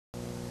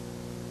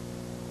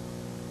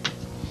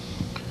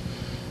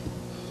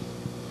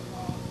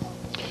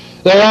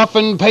They're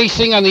often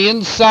pacing on the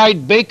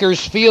inside.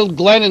 Bakersfield,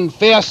 Glen, and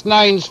Fast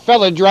Nine's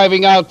Fella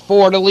driving out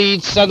 4 to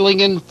lead, settling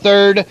in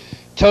 3rd.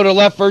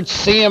 Total effort,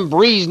 Sam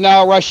Breeze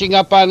now rushing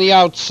up on the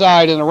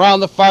outside. And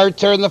around the far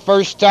turn the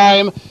first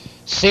time,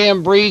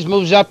 Sam Breeze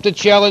moves up to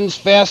challenge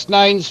Fast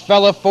Nine's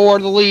Fella 4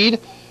 to lead.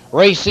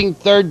 Racing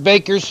 3rd,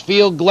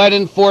 Bakersfield, Glen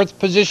in 4th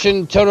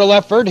position. Total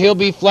effort, He'll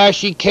Be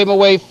Flashy came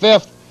away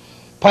 5th.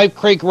 Pipe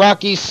Creek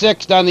Rocky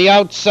 6th on the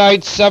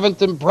outside.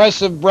 7th,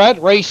 Impressive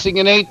Brett. Racing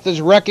in 8th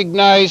is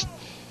Recognized.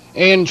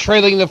 And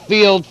trailing the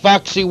field,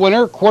 Foxy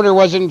Winner. Quarter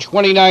was in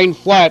 29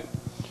 flat.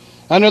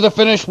 Under the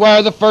finish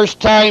wire the first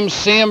time,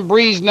 Sam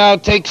Breeze now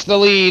takes the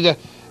lead.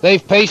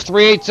 They've paced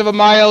 3/8 of a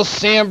mile.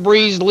 Sam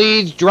Breeze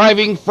leads.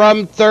 Driving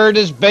from 3rd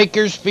is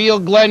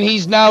Bakersfield Glen.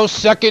 He's now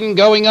 2nd,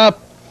 going up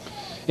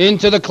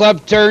into the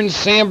club turn.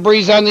 Sam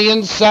Breeze on the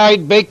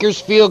inside.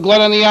 Bakersfield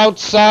Glen on the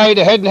outside.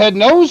 Head,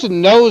 nose,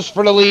 and nose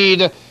for the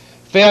lead.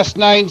 Fast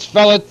Nine's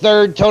Fella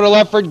 3rd. Total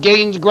effort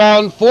gains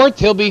ground 4th.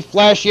 He'll Be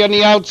Flashy on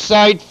the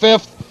outside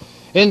 5th.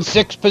 In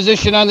 6th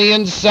position on the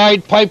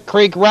inside, Pipe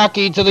Creek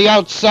Rocky to the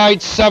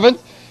outside 7th.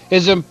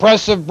 Is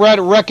Impressive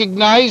Brett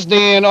Recognized,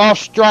 and off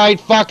stride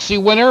Foxy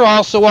Winner.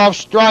 Also off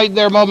stride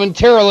there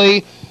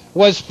momentarily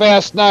was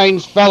Fast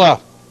Nine's Fella.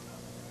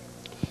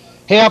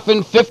 Half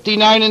in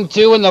 59 and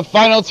 2 in the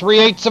final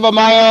 3/8 of a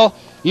mile.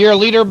 Your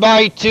leader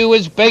by 2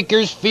 is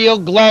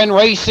Bakersfield Glen.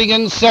 Racing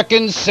in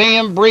 2nd,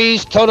 Sam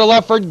Breeze. Total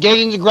effort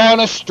gains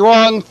ground a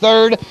strong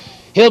 3rd.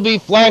 He'll Be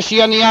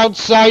Flashy on the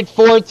outside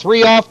 4th.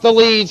 3 off the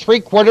lead.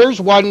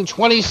 3/4,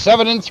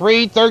 1:27 and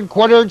 3. 3rd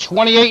quarter,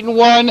 28 and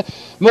 1.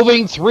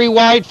 Moving 3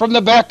 wide from the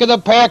back of the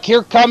pack.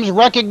 Here comes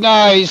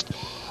Recognized.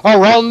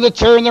 Around the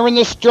turn, they're in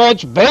the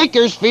stretch.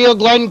 Bakersfield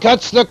Glen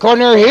cuts the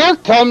corner. Here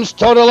comes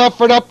Total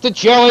Effort up the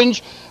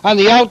challenge. On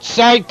the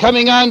outside,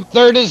 coming on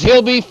 3rd is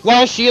He'll Be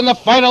Flashy in the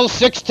final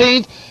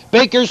 16th.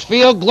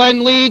 Bakersfield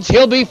Glen leads.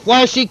 He'll Be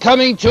Flashy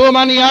coming to him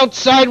on the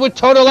outside with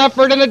Total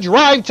Effort and a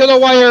drive to the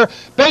wire.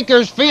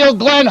 Bakersfield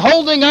Glen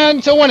holding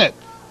on to win it.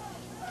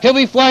 He'll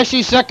Be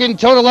Flashy 2nd,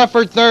 Total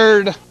Effort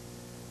 3rd.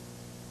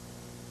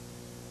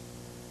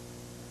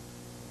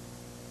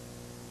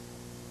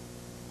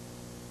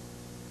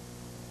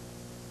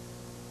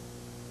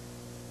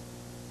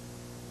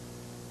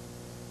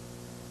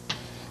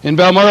 In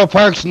Balmoral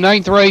Park's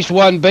 9th race,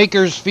 1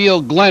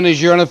 Bakersfield Glen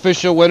is your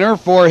unofficial winner.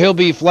 4 He'll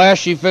Be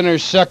Flashy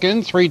finished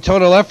 2nd. 3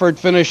 Total Effort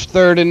finished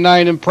 3rd, and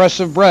 9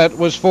 Impressive Brett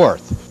was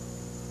 4th.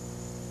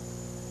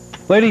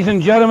 Ladies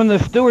and gentlemen,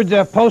 the stewards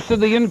have posted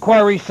the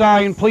inquiry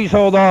sign. Please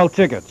hold all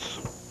tickets.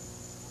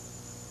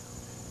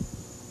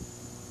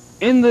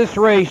 In this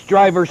race,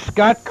 driver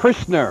Scott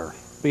Christner,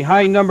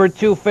 behind number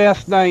 2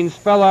 Fast Nine's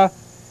Fella,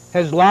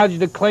 has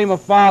lodged a claim of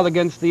foul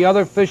against the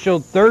unofficial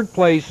 3rd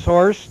place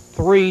horse,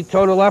 3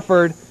 Total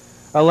Effort,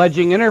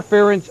 alleging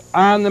interference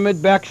on the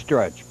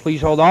mid-backstretch. Please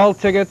hold all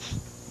tickets.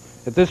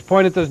 At this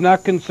point, it does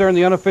not concern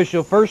the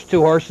unofficial first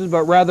 2 horses,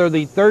 but rather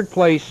the 3rd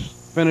place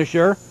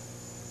finisher.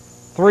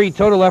 3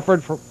 Total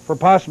Effort for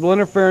possible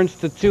interference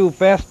to 2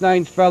 Fast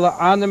Nine's Fella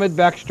on the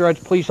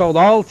mid-backstretch. Please hold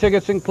all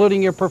tickets,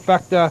 including your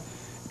perfecta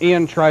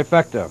and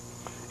trifecta.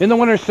 In the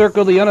winner's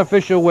circle, the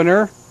unofficial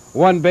winner,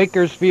 1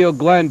 Bakersfield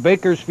Glen.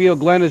 Bakersfield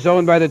Glen is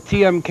owned by the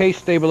TMK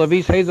stable of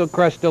East Hazel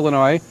Crest,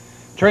 Illinois.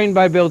 Trained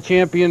by Bill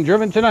Champion,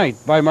 driven tonight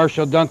by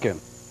Marshall Duncan.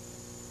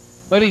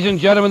 Ladies and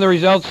gentlemen, the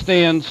result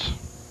stands.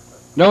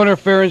 No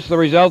interference, the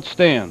result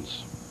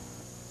stands.